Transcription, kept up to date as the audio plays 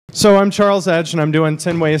So I'm Charles Edge, and I'm doing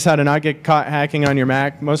 10 ways how to not get caught hacking on your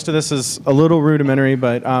Mac. Most of this is a little rudimentary,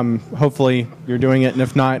 but hopefully you're doing it, and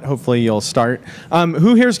if not, hopefully you'll start.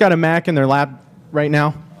 Who here's got a Mac in their lab right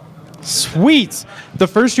now? Sweet! The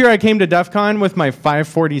first year I came to DEF CON with my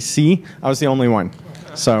 540C, I was the only one.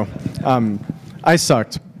 So I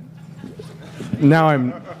sucked. Now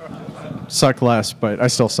I'm suck less, but I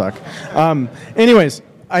still suck. Anyways,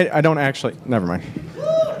 I don't actually, never mind.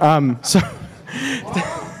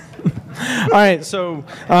 All right, so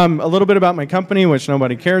a little bit about my company, which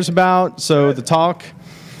nobody cares about. So the talk.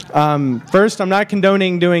 First, I'm not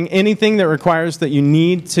condoning doing anything that requires that you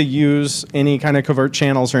need to use any kind of covert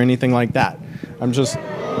channels or anything like that. I'm just... Like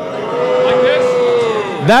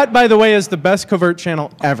this? That, by the way, is the best covert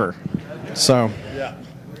channel ever. So, yeah.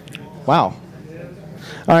 Wow.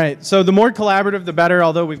 All right, so the more collaborative, the better,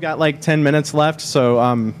 although we've got like 10 minutes left,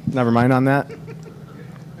 so never mind on that.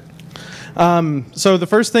 So the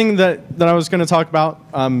first thing that I was going to talk about,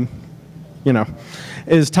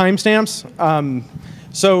 is timestamps.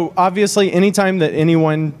 So obviously, anytime that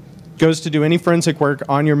anyone goes to do any forensic work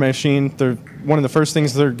on your machine, one of the first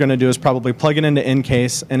things they're going to do is probably plug it into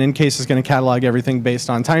Ncase, and Ncase is going to catalog everything based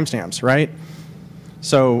on timestamps, right?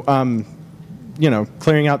 So,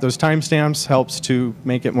 clearing out those timestamps helps to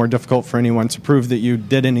make it more difficult for anyone to prove that you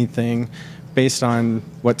did anything based on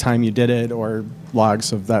what time you did it or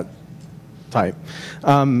logs of that type.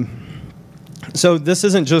 So this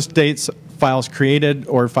isn't just dates, files created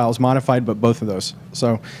or files modified, but both of those.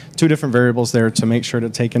 So two different variables there to make sure to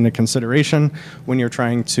take into consideration when you're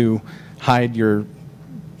trying to hide your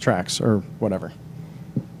tracks or whatever.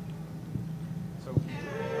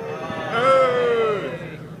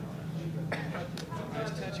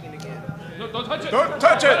 Don't touch it! Don't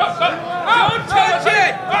touch it! Don't touch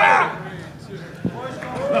it! Ah!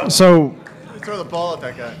 So throw the ball at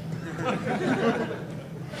that guy.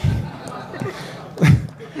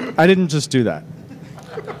 I didn't just do that.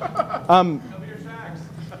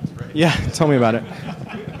 Yeah, tell me about it.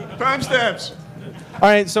 Timestamps. All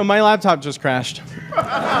right, so my laptop just crashed.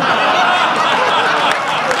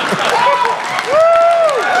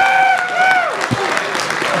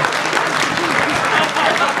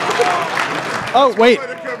 Oh, wait.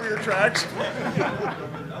 To cover your tracks.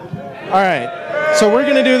 All right. So we're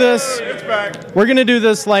going to do this. It's back. We're going to do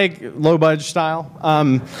this like low budge style.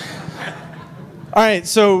 All right.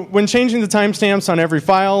 So when changing the timestamps on every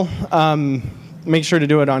file, make sure to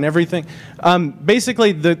do it on everything.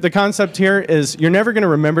 Basically, the concept here is you're never going to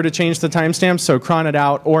remember to change the timestamps, so cron it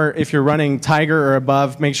out. Or if you're running Tiger or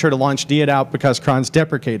above, make sure to launch D it out because cron's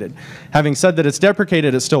deprecated. Having said that it's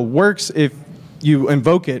deprecated, it still works if you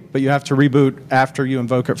invoke it, but you have to reboot after you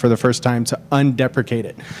invoke it for the first time to undeprecate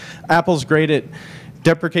it. Apple's great at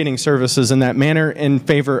deprecating services in that manner in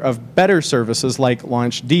favor of better services like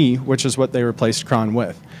launch D, which is what they replaced cron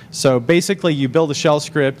with. So basically, you build a shell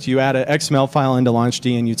script, you add an XML file into launch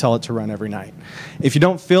D, and you tell it to run every night. If you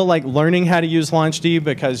don't feel like learning how to use launch D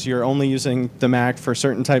because you're only using the Mac for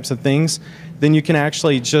certain types of things, then you can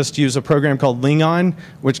actually just use a program called Lingon,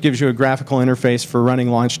 which gives you a graphical interface for running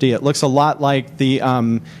launch D. It looks a lot like the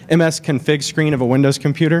MS config screen of a Windows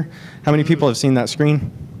computer. How many people have seen that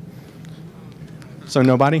screen? So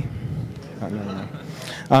nobody? Oh,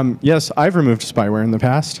 no. Yes, I've removed spyware in the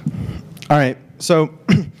past. All right, so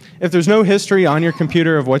if there's no history on your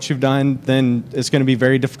computer of what you've done, then it's going to be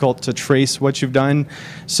very difficult to trace what you've done.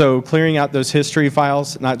 So clearing out those history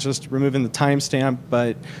files, not just removing the timestamp,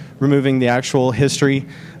 but removing the actual history,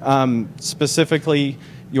 specifically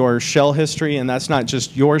your shell history, and that's not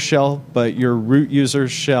just your shell, but your root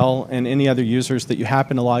user's shell and any other users that you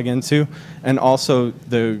happen to log into, and also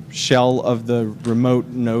the shell of the remote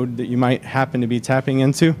node that you might happen to be tapping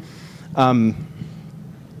into.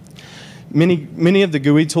 Many of the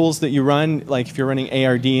GUI tools that you run, like if you're running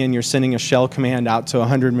ARD and you're sending a shell command out to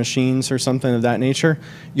 100 machines or something of that nature,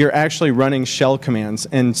 you're actually running shell commands.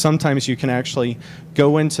 And sometimes you can actually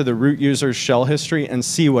go into the root user's shell history and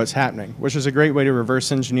see what's happening, which is a great way to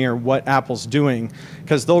reverse engineer what Apple's doing,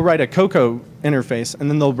 because they'll write a Cocoa interface and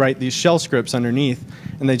then they'll write these shell scripts underneath,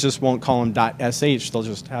 and they just won't call them .sh. They'll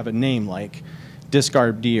just have a name like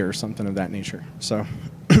discard D or something of that nature. So.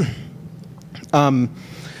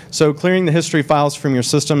 So clearing the history files from your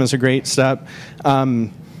system is a great step.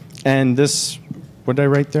 And this, what did I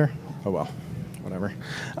write there? Oh, well, whatever.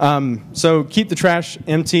 So keep the trash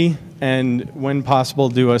empty, and when possible,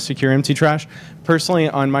 do a secure empty trash. Personally,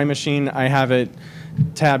 on my machine, I have it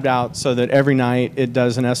tabbed out so that every night it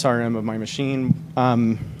does an SRM of my machine,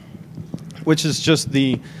 which is just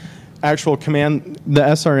the actual command. The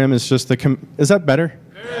SRM is just the, is that better?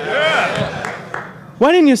 Yeah.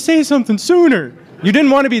 Why didn't you say something sooner? You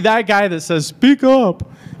didn't want to be that guy that says, speak up.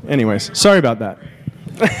 Anyways, sorry about that.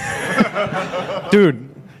 Dude,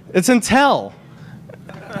 it's Intel.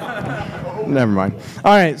 Never mind.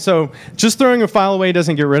 All right, so just throwing a file away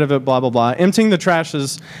doesn't get rid of it, blah, blah, blah. Emptying the trash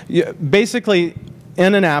is basically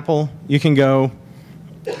in an Apple, you can go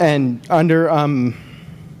and under,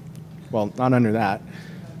 well, not under that,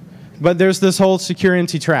 but there's this whole secure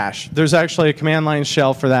empty trash. There's actually a command line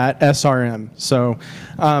shell for that, SRM. So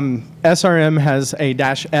SRM has a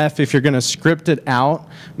 -F. If you're going to script it out,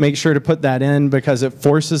 make sure to put that in because it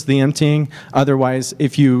forces the emptying. Otherwise,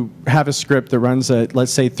 if you have a script that runs at,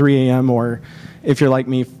 let's say, 3 a.m. or if you're like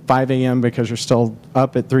me, 5 a.m. because you're still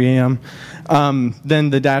up at 3 a.m., then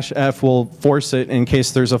the -F will force it in case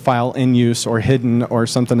there's a file in use or hidden or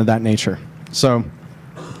something of that nature. So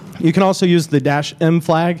you can also use the -M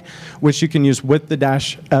flag, which you can use with the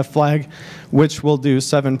 -F flag, which will do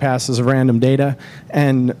 7 passes of random data.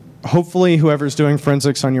 And hopefully whoever's doing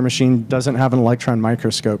forensics on your machine doesn't have an electron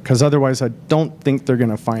microscope, because otherwise I don't think they're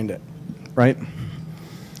going to find it, right?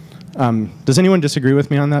 Does anyone disagree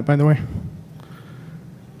with me on that, by the way?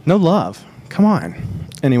 No love. Come on.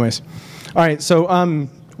 Anyways. All right, so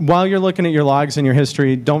while you're looking at your logs and your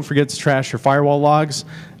history, don't forget to trash your firewall logs.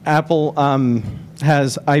 Apple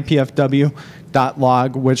has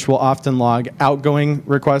IPFW.log, which will often log outgoing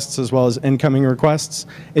requests as well as incoming requests.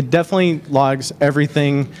 It definitely logs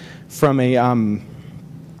everything from a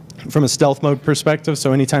stealth mode perspective.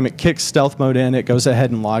 So anytime it kicks stealth mode in, it goes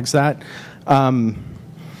ahead and logs that.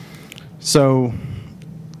 So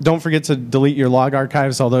don't forget to delete your log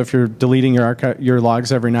archives, although if you're deleting your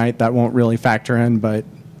logs every night, that won't really factor in, but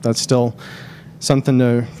that's still something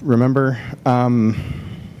to remember. How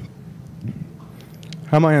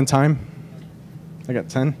am I on time? I got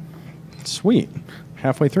 10? Sweet.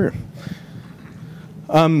 Halfway through.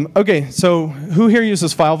 OK, so who here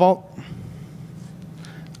uses File Vault?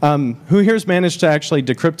 Who here's managed to actually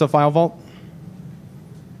decrypt a File Vault?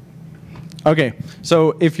 OK,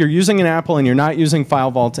 so if you're using an Apple and you're not using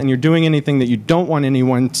File Vault and you're doing anything that you don't want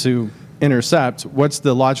anyone to intercept, what's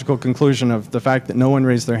the logical conclusion of the fact that no one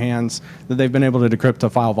raised their hands that they've been able to decrypt a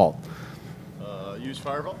File Vault? Use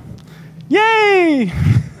Firewall? Yay!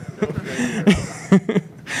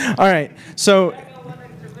 All right, so,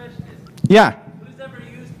 yeah. Who's ever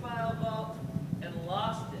used File Vault and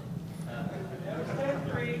lost it?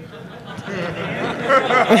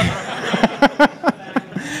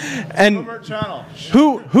 And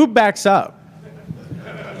who backs up?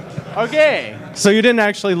 Okay, so you didn't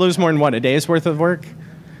actually lose more than what, a day's worth of work,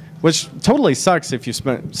 which totally sucks if you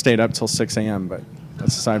stayed up till 6 a.m. But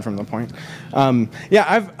that's aside from the point.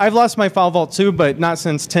 Yeah, I've lost my File Vault too, but not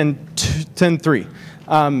since 10.3.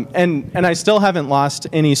 And I still haven't lost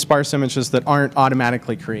any sparse images that aren't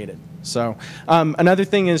automatically created. So another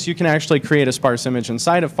thing is you can actually create a sparse image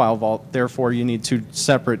inside of File Vault. Therefore, you need 2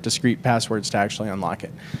 separate discrete passwords to actually unlock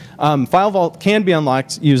it. File Vault can be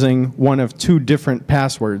unlocked using one of 2 different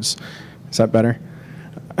passwords. Is that better?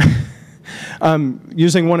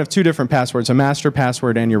 Using one of 2 different passwords, a master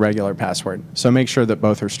password and your regular password. So make sure that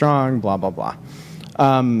both are strong, blah, blah, blah.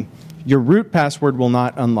 Your root password will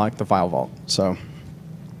not unlock the File Vault.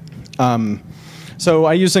 So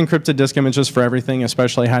I use encrypted disk images for everything,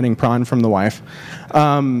 especially hiding prawn from the wife.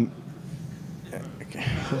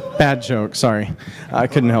 Bad joke, sorry. I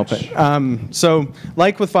couldn't help it. So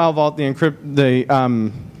like with File Vault, the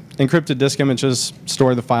encrypted disk images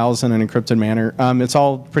store the files in an encrypted manner. It's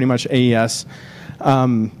all pretty much AES.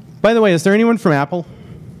 By the way, is there anyone from Apple?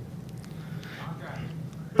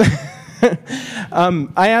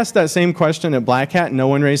 I asked that same question at Black Hat, and no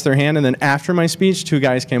one raised their hand. And then after my speech, 2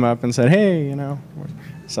 guys came up and said, hey, you know.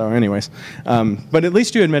 So anyways, but at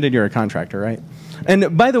least you admitted you're a contractor, right?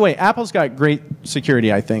 And by the way, Apple's got great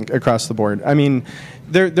security, I think, across the board. I mean,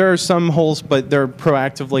 there are some holes, but they're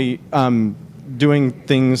proactively doing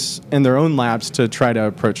things in their own labs to try to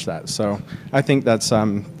approach that. So I think that's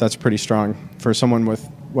pretty strong for someone with,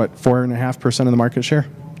 what, 4.5% of the market share?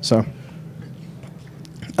 So.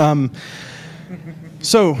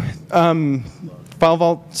 File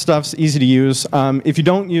Vault stuff's easy to use. If you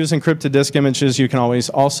don't use encrypted disk images, you can always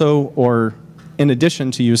also, or in addition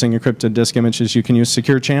to using encrypted disk images, you can use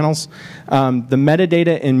secure channels. The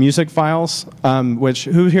metadata in music files, which,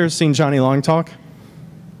 who here has seen Johnny Long talk?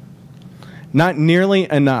 Not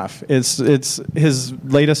nearly enough. His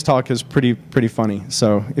latest talk is pretty funny.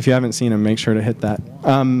 So if you haven't seen him, make sure to hit that.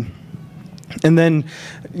 And then,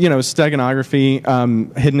 you know, steganography,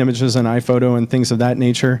 hidden images in iPhoto and things of that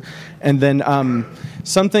nature. And then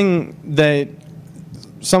something that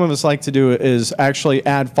some of us like to do is actually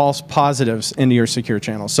add false positives into your secure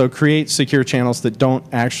channels. So create secure channels that don't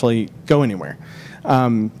actually go anywhere.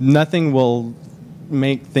 Nothing will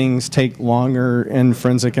make things take longer in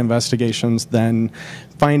forensic investigations than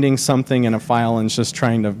finding something in a file and just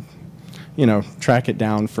trying to, you know, track it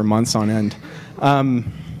down for months on end.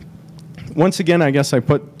 Once again, I guess I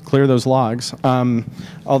put clear those logs.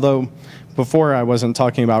 Although before I wasn't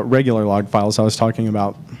talking about regular log files, I was talking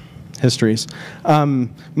about histories.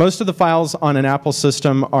 Most of the files on an Apple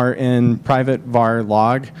system are in private var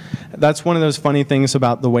log. That's one of those funny things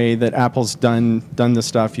about the way that Apple's done this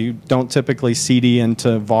stuff. You don't typically CD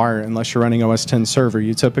into var unless you're running OS X server.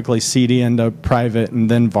 You typically CD into private and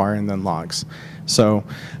then var and then logs. So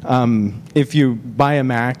if you buy a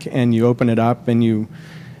Mac and you open it up and you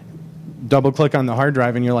double click on the hard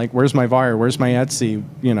drive and you're like, where's my var, where's my etc,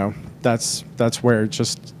 you know, that's where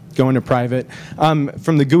just go into private.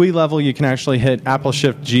 From the GUI level, you can actually hit Apple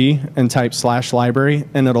Shift G and type /library,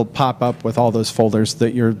 and it'll pop up with all those folders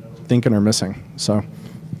that you're thinking are missing. So,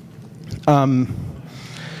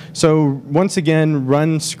 so once again,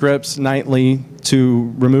 run scripts nightly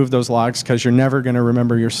to remove those logs because you're never going to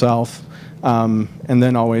remember yourself. And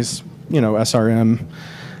then always, you know, SRM.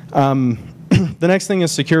 The next thing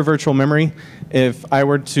is secure virtual memory. If I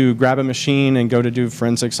were to grab a machine and go to do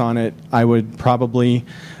forensics on it, I would probably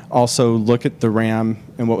also look at the RAM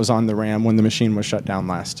and what was on the RAM when the machine was shut down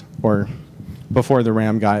last, or before the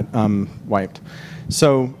RAM got wiped.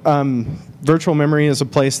 So virtual memory is a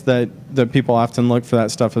place that people often look for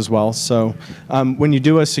that stuff as well. So when you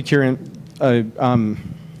do a secure,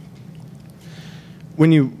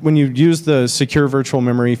 when you use the secure virtual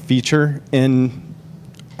memory feature in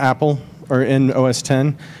Apple or in OS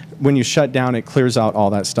X, when you shut down, it clears out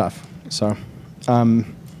all that stuff. So.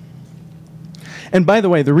 And by the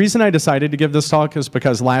way, the reason I decided to give this talk is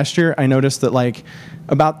because last year I noticed that like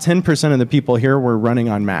about 10% of the people here were running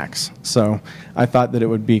on Macs. So I thought that it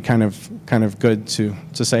would be kind of good to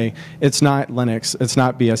say it's not Linux, it's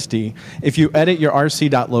not BSD. If you edit your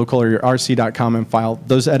rc.local or your rc.common file,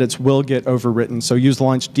 those edits will get overwritten. So use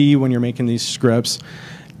launch D when you're making these scripts.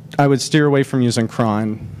 I would steer away from using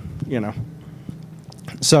cron, you know.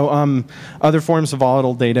 So other forms of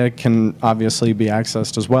volatile data can obviously be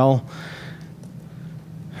accessed as well.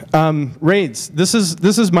 RAIDs. This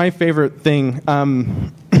is my favorite thing.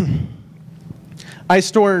 I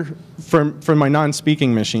store, for my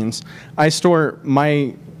non-speaking machines, I store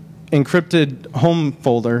my encrypted home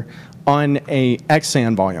folder on a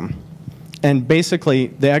XSAN volume. And basically,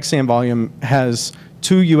 the XSAN volume has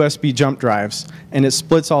 2 USB jump drives, and it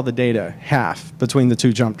splits all the data half between the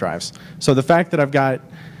 2 jump drives. So the fact that I've got,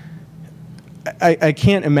 I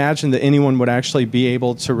can't imagine that anyone would actually be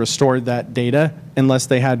able to restore that data unless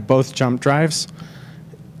they had both jump drives,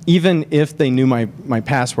 even if they knew my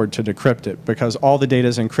password to decrypt it, because all the data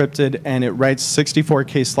is encrypted and it writes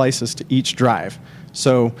 64K slices to each drive.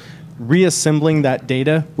 So reassembling that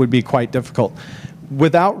data would be quite difficult.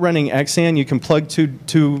 Without running XSAN, you can plug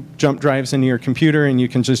two jump drives into your computer and you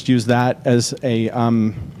can just use that as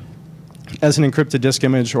an encrypted disk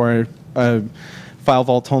image or a file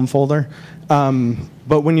vault home folder.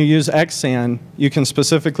 But when you use XSAN, you can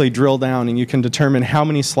specifically drill down and you can determine how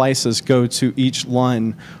many slices go to each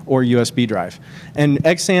LUN or USB drive. And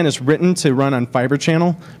XSAN is written to run on Fibre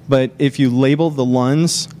Channel, but if you label the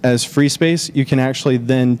LUNs as free space, you can actually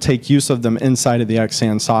then take use of them inside of the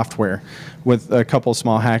XSAN software with a couple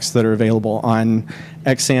small hacks that are available on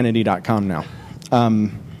xsanity.com now.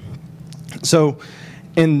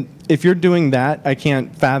 If you're doing that, I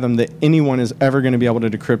can't fathom that anyone is ever going to be able to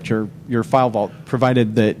decrypt your file vault,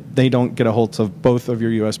 provided that they don't get a hold of both of your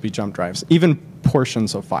USB jump drives, even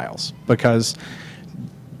portions of files, because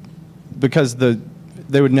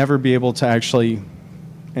they would never be able to actually.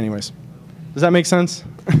 Anyways, does that make sense?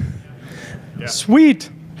 Yeah. Sweet.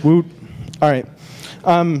 Woot. All right.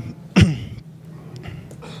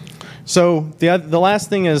 So the last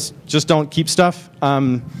thing is just don't keep stuff.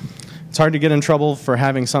 It's hard to get in trouble for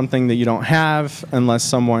having something that you don't have unless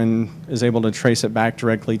someone is able to trace it back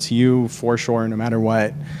directly to you for sure, no matter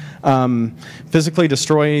what. Physically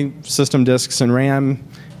destroy system disks and RAM,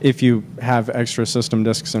 if you have extra system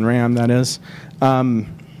disks and RAM, that is.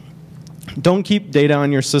 Don't keep data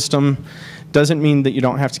on your system. Doesn't mean that you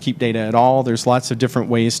don't have to keep data at all. There's lots of different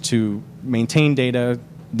ways to maintain data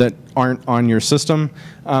that aren't on your system.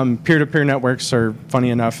 Peer-to-peer networks are, funny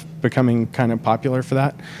enough, becoming kind of popular for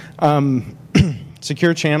that.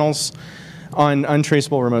 Secure channels on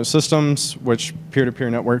untraceable remote systems, which peer-to-peer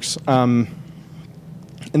networks. And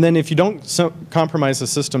then if you don't compromise the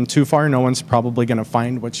system too far, no one's probably going to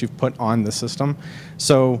find what you've put on the system.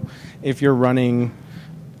 So if you're running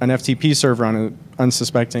an FTP server on an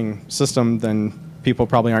unsuspecting system, then people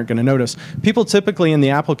probably aren't going to notice. People typically in the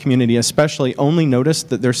Apple community especially only notice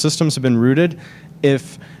that their systems have been rooted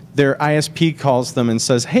if their ISP calls them and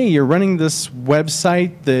says, hey, you're running this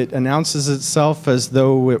website that announces itself as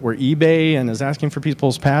though it were eBay and is asking for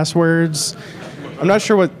people's passwords. I'm not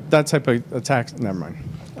sure what that type of attack, never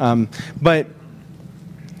mind. But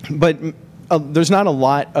there's not a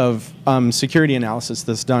lot of security analysis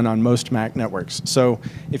that's done on most Mac networks. So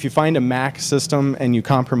if you find a Mac system and you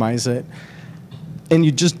compromise it, and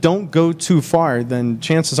you just don't go too far, then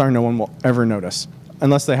chances are no one will ever notice,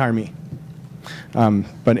 unless they hire me.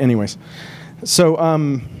 But anyways, so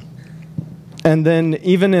and then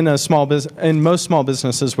even in a small business, in most small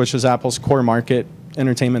businesses, which is Apple's core market,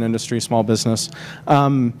 entertainment industry, small business,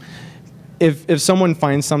 if someone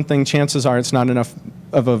finds something, chances are it's not enough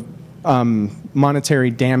of a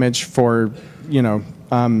monetary damage for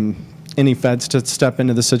any feds to step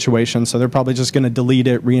into the situation. So they're probably just going to delete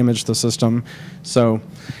it, re-image the system. So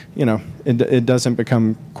it doesn't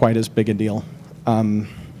become quite as big a deal.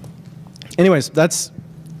 Anyways, that's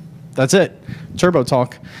it. Turbo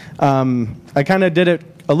Talk. I kind of did it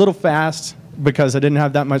a little fast because I didn't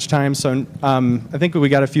have that much time. So I think we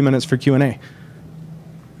got a few minutes for Q&A. Are you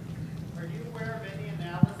aware of any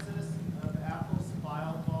analysis of Apple's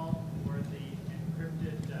file vault or the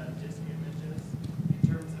encrypted disk images in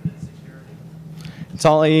terms of its security? It's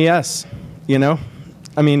all AES, I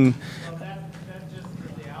mean. Well, that's just for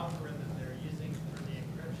the algorithm they're using for the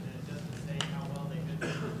encryption. It doesn't say how well they did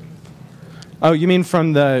it. Oh, you mean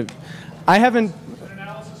from the? I haven't. An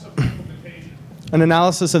analysis of the implementation. An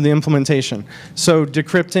analysis of the implementation. So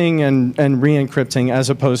decrypting and re-encrypting as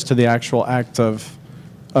opposed to the actual act of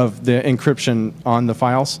the encryption on the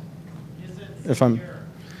files. Is it If secure?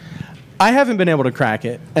 I haven't been able to crack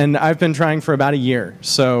it, and I've been trying for about a year.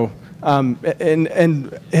 So,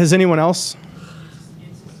 and has anyone else?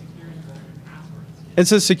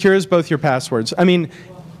 It's as secure as both your passwords. I mean,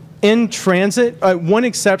 in transit, one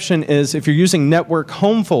exception is if you're using network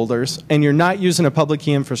home folders and you're not using a public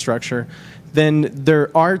key infrastructure, then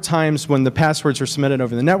there are times when the passwords are submitted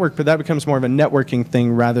over the network, but that becomes more of a networking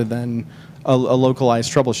thing rather than a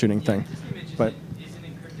localized troubleshooting thing. This image But isn't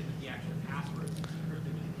encrypted with the actual password. It's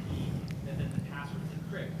encrypted with the key, and then the password's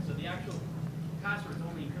encrypted. So the actual password's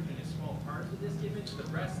only encrypting a small part of this image. The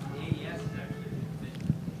rest of the AES is actually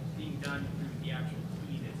being done through the actual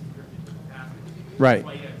key that's encrypted with the password. Right. That's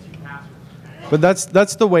why you have two passwords. But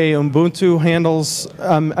that's the way Ubuntu handles.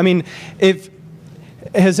 I mean,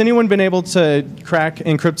 has anyone been able to crack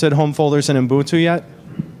encrypted home folders in Ubuntu yet?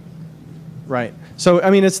 Right. So I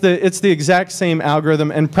mean, it's the exact same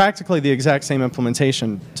algorithm and practically the exact same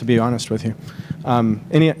implementation. To be honest with you,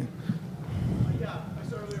 any. Yeah, I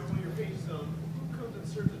saw earlier on one of your pages, who comes and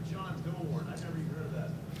serves a John Doe warrant? I've never even heard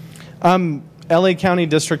of that. LA County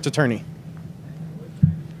District Attorney.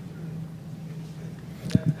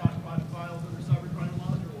 Files under cybercrime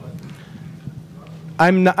laws or what?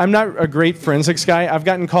 I'm not a great forensics guy. I've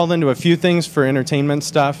gotten called into a few things for entertainment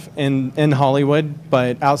stuff in Hollywood,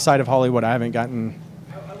 but outside of Hollywood, I haven't gotten.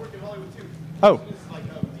 I work in Hollywood too. Oh. It's like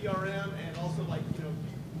DRM and also like, you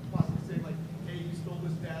possibly say like, hey, you stole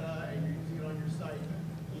this data and you're using it on your site.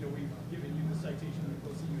 We've given you the citation and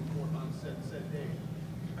we'll see you in court on said day.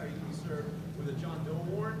 Are you going to be served with a John Doe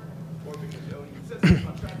warrant or because it says something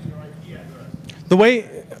about tracking your IP address?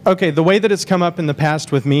 The way that it's come up in the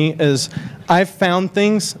past with me is I've found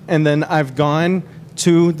things and then I've gone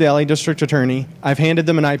to the LA District Attorney, I've handed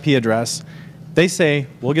them an IP address, they say,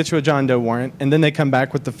 we'll get you a John Doe warrant, and then they come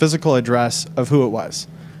back with the physical address of who it was.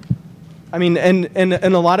 I mean, and in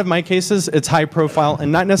a lot of my cases, it's high profile,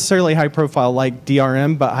 and not necessarily high profile like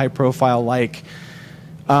DRM, but high profile like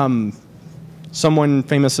someone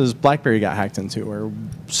famous as BlackBerry got hacked into, or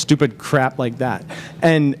stupid crap like that.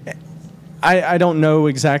 And I don't know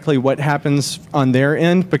exactly what happens on their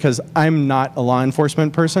end because I'm not a law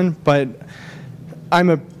enforcement person, but I'm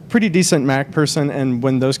a pretty decent Mac person, and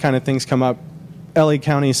when those kind of things come up, LA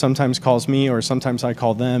County sometimes calls me or sometimes I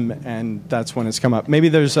call them, and that's when it's come up. Maybe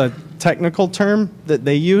there's a technical term that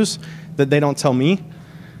they use that they don't tell me,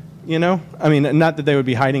 I mean, not that they would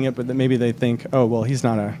be hiding it, but that maybe they think, oh, well, he's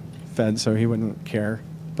not a Fed, so he wouldn't care,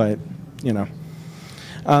 but,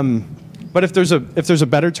 But if there's a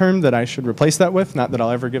better term that I should replace that with, not that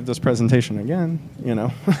I'll ever give this presentation again,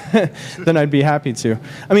 then I'd be happy to.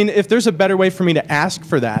 I mean, if there's a better way for me to ask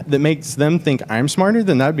for that makes them think I'm smarter,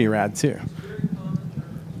 then that'd be rad too.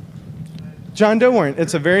 John Doe warrant.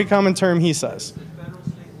 It's a very common term, he says. Federal,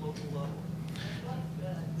 state, local level.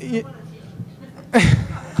 And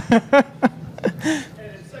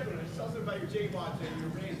second, it's also about your JBots and your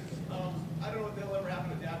RAID. I don't know what the hell ever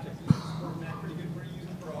happened to DAPTEX. Is this format pretty good for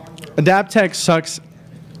using for hardware Adaptec sucks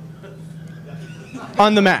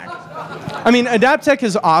on the Mac. I mean, Adaptec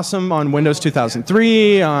is awesome on Windows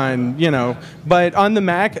 2003, on, you know, but on the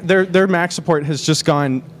Mac, their Mac support has just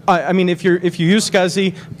gone. I mean, if you use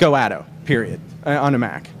SCSI, go Atto, period, on a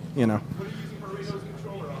Mac, you know. What are you using for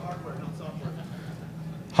RAID host controller? Hardware, not software.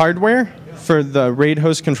 Hardware for the RAID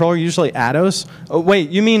host controller, usually Attos. Oh, wait,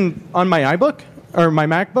 you mean on my iBook or my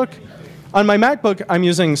MacBook? On my MacBook, I'm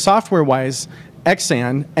using software-wise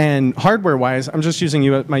Xan, and hardware-wise, I'm just using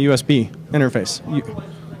my USB interface.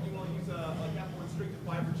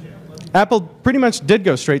 Apple pretty much did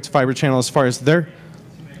go straight to fiber channel as far as their.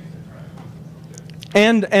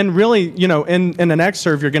 And really, you know, in an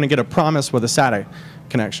Xserve, you're going to get a promise with a SATA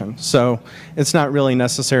connection. So it's not really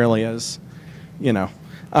necessarily as, you know.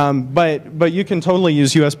 But you can totally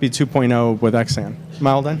use USB 2.0 with Xan. Am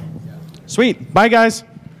I all done? Sweet. Bye, guys.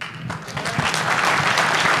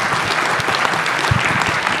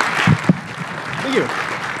 Thank you.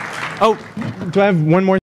 Oh, do I have one more?